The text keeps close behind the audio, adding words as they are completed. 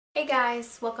Hey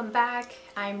guys, welcome back.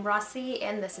 I'm Rossi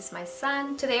and this is my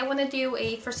son. Today I want to do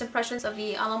a first impressions of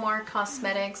the Alamar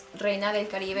Cosmetics Reina del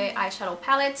Caribe eyeshadow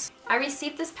palette. I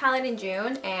received this palette in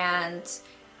June and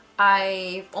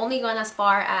I've only gone as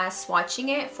far as swatching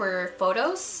it for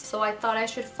photos, so I thought I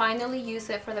should finally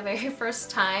use it for the very first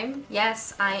time.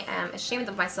 Yes, I am ashamed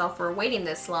of myself for waiting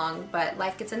this long, but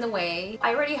life gets in the way.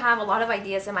 I already have a lot of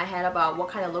ideas in my head about what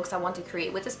kind of looks I want to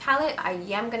create with this palette. I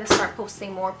am going to start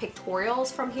posting more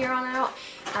pictorials from here on out,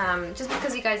 just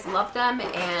because you guys love them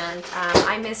and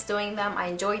I miss doing them. I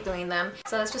enjoy doing them.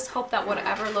 So let's just hope that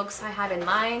whatever looks I have in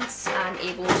mind, I'm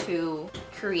able to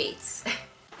create.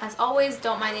 As always,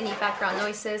 don't mind any background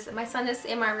noises. My son is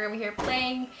in my room here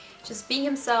playing, just being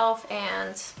himself,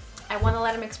 and I want to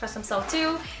let him express himself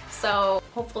too, so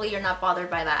hopefully you're not bothered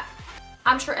by that.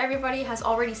 I'm sure everybody has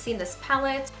already seen this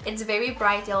palette. It's very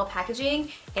bright yellow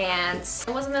packaging, and it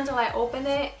wasn't until I opened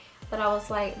it that I was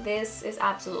like, this is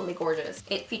absolutely gorgeous.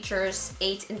 It features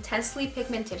 8 intensely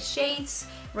pigmented shades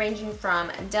ranging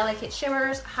from delicate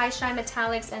shimmers, high shine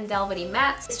metallics, and velvety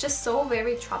mattes. It's just so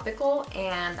very tropical,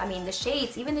 and I mean the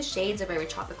shades, even the shades are very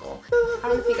tropical. I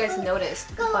don't know if you guys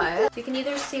noticed, but you can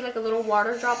either see like a little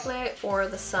water droplet or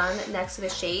the sun next to the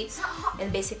shades,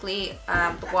 and basically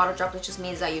the water droplet just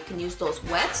means that you can use those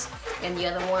wet and the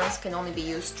other ones can only be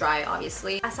used dry,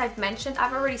 obviously. As I've mentioned,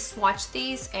 I've already swatched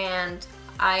these and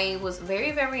I was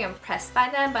very impressed by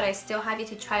them, but I still have yet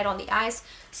to try it on the eyes,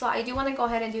 so I do want to go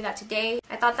ahead and do that today.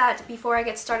 I thought that before I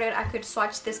get started I could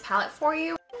swatch this palette for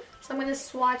you. So I'm going to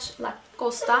swatch La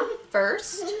Costa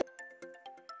first.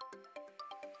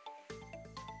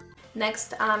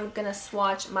 Next I'm going to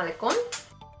swatch Malecón.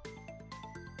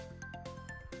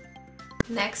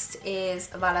 Next is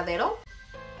Varadero.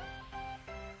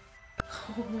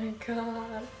 Oh my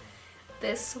god.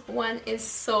 This one is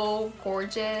so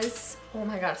gorgeous. Oh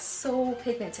my god, so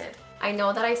pigmented. I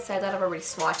know that I said that I've already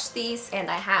swatched these, and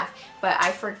I have, but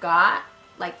I forgot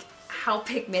like how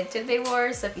pigmented they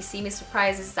were. So if you see me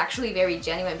surprised, this is actually very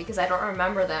genuine because I don't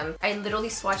remember them. I literally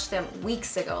swatched them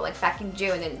weeks ago, like back in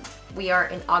June, and we are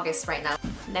in August right now.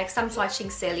 Next I'm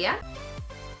swatching Celia.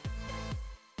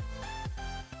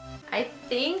 I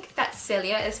think that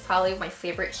Celia is probably my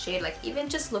favorite shade, like even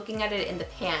just looking at it in the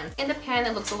pan. In the pan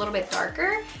it looks a little bit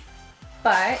darker,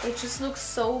 but it just looks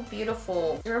so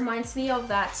beautiful. It reminds me of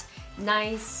that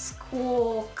nice,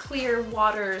 cool, clear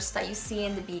waters that you see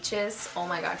in the beaches. Oh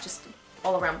my god, just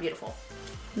all around beautiful.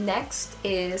 Next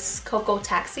is Coco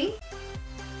Taxi.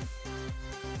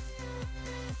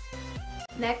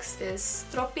 Next is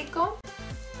Tropico.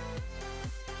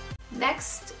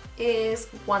 Next is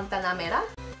Guantanamera.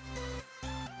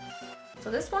 So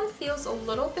this one feels a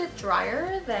little bit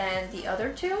drier than the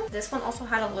other two. This one also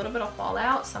had a little bit of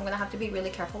fallout, so I'm gonna have to be really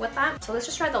careful with that. So let's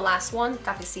just try the last one,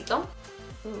 Cafecito.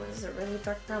 Ooh, this is a really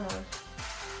dark brown one.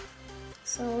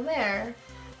 So there.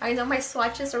 I know my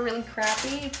swatches are really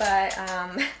crappy, but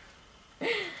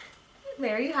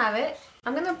there you have it.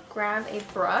 I'm gonna grab a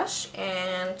brush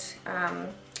and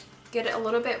get it a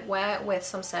little bit wet with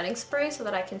some setting spray so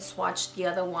that I can swatch the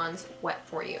other ones wet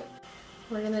for you.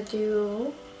 We're gonna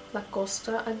do La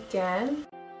Costa again.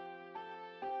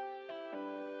 I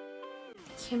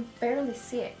can barely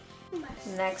see it.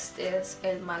 Next is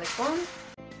El Malecón.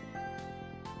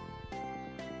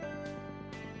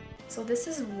 So this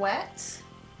is wet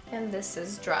and this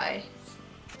is dry.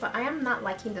 But I am not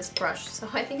liking this brush, so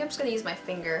I think I'm just gonna use my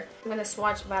finger. I'm gonna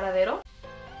swatch Varadero.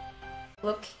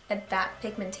 Look at that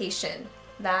pigmentation.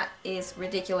 That is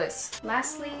ridiculous.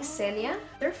 Lastly, Celia.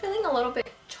 They're feeling a little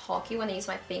bit chalky when I use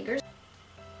my fingers.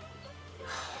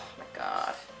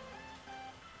 God,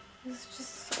 this is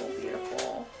just so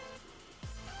beautiful.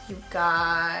 You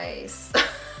guys,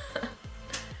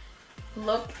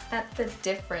 look at the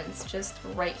difference just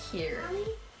right here. Mommy?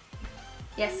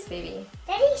 Yes, baby.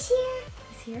 Daddy's here.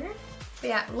 He's here? But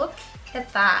yeah, look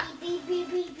at that.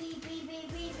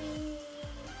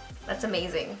 That's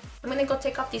amazing. I'm gonna go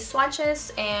take off these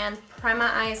swatches and prime my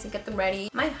eyes and get them ready.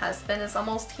 My husband is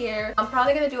almost here. I'm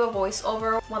probably gonna do a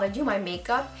voiceover while I do my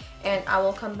makeup, and I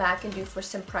will come back and do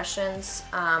first impressions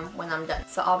when I'm done.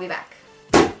 So I'll be back.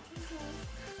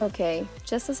 Okay,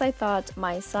 just as I thought,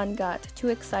 my son got too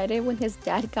excited when his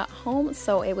dad got home,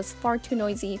 so it was far too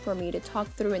noisy for me to talk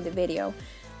through in the video.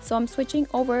 So I'm switching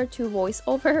over to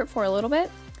voiceover for a little bit.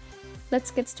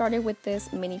 Let's get started with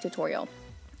this mini tutorial.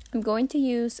 I'm going to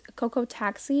use Coco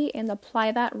Taxi and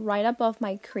apply that right above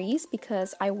my crease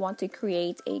because I want to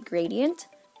create a gradient.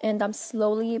 And I'm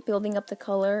slowly building up the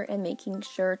color and making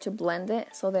sure to blend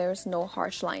it so there's no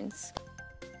harsh lines.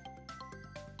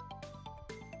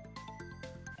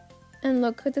 And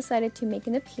look who decided to make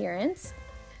an appearance.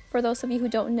 For those of you who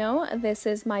don't know, this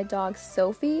is my dog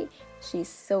Sophie. She's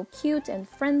so cute and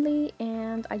friendly,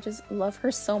 and I just love her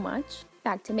so much.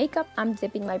 Back to makeup, I'm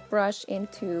dipping my brush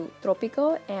into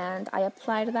Tropico and I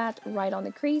applied that right on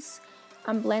the crease.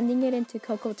 I'm blending it into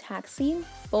Cocoa Taxi.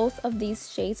 Both of these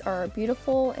shades are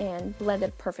beautiful and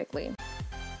blended perfectly.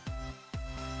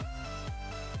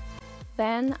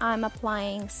 Then I'm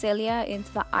applying Celia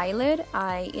into the eyelid.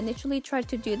 I initially tried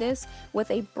to do this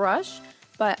with a brush,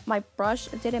 but my brush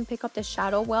didn't pick up the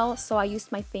shadow well, so I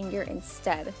used my finger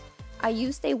instead. I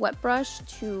used a wet brush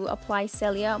to apply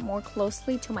Celia more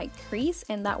closely to my crease,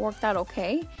 and that worked out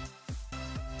okay.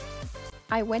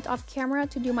 I went off camera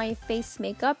to do my face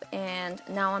makeup, and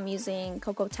now I'm using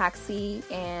Cocoa Taxi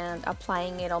and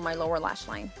applying it on my lower lash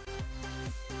line.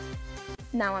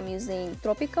 Now I'm using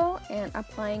Tropico and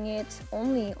applying it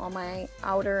only on my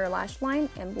outer lash line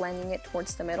and blending it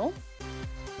towards the middle.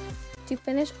 To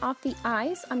finish off the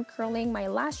eyes, I'm curling my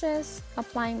lashes,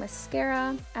 applying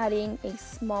mascara, adding a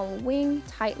small wing,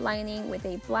 tight lining with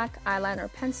a black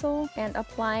eyeliner pencil, and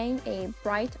applying a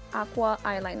bright aqua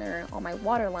eyeliner on my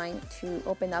waterline to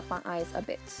open up my eyes a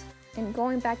bit. And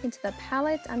going back into the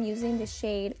palette, I'm using the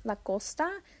shade La Costa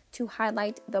to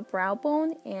highlight the brow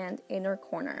bone and inner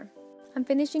corner. I'm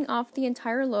finishing off the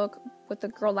entire look with the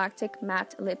Girlactic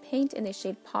matte lip paint in the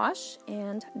shade Posh,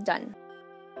 and done.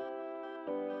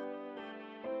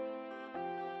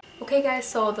 Okay guys,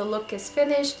 so the look is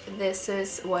finished. This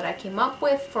is what I came up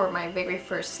with for my very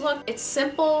first look. It's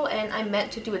simple, and I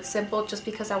meant to do it simple just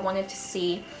because I wanted to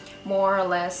see more or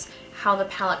less how the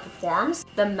palette performs.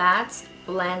 The mattes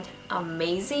blend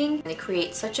amazing. They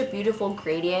create such a beautiful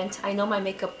gradient. I know my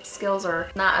makeup skills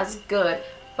are not as good,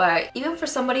 but even for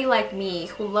somebody like me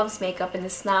who loves makeup and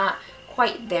is not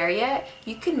quite there yet,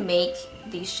 you can make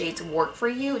these shades work for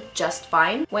you just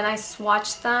fine. When I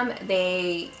swatched them,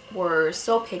 they were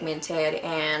so pigmented,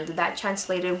 and that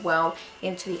translated well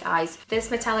into the eyes. This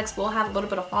metallics will have a little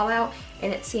bit of fallout,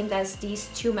 and it seemed as these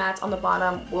two mattes on the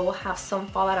bottom will have some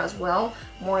fallout as well,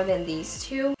 more than these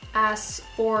two. As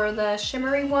for the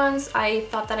shimmery ones, I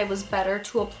thought that it was better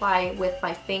to apply with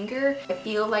my finger. I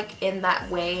feel like in that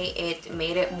way it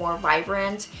made it more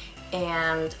vibrant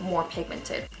and more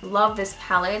pigmented. Love this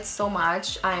palette so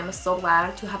much. I am so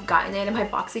glad to have gotten it in my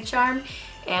BoxyCharm,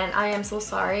 and I am so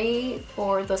sorry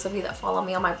for those of you that follow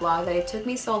me on my blog that it took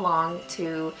me so long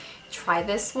to try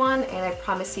this one, and I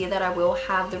promise you that I will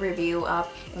have the review up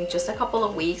in just a couple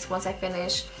of weeks once I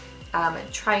finish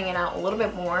trying it out a little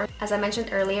bit more. As I mentioned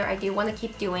earlier, I do want to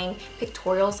keep doing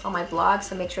pictorials on my blog,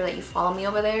 so make sure that you follow me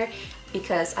over there,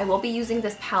 because I will be using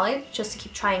this palette just to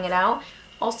keep trying it out.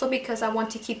 Also because I want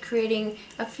to keep creating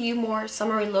a few more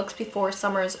summery looks before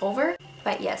summer is over.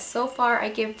 But yes, so far I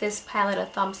give this palette a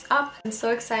thumbs up. I'm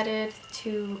so excited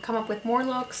to come up with more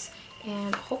looks,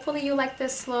 and hopefully you like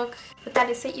this look. But that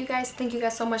is it, you guys. Thank you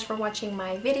guys so much for watching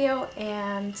my video,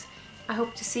 and I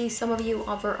hope to see some of you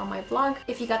over on my blog.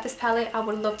 If you got this palette, I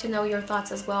would love to know your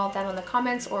thoughts as well down in the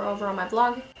comments or over on my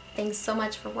blog. Thanks so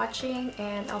much for watching,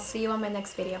 and I'll see you on my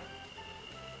next video.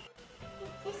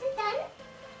 Is it done?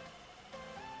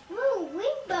 Ooh,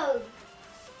 rainbow!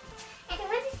 I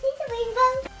want to see the rainbow.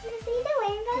 I want to see the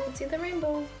rainbow. You can see the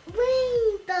rainbow. Rainbow.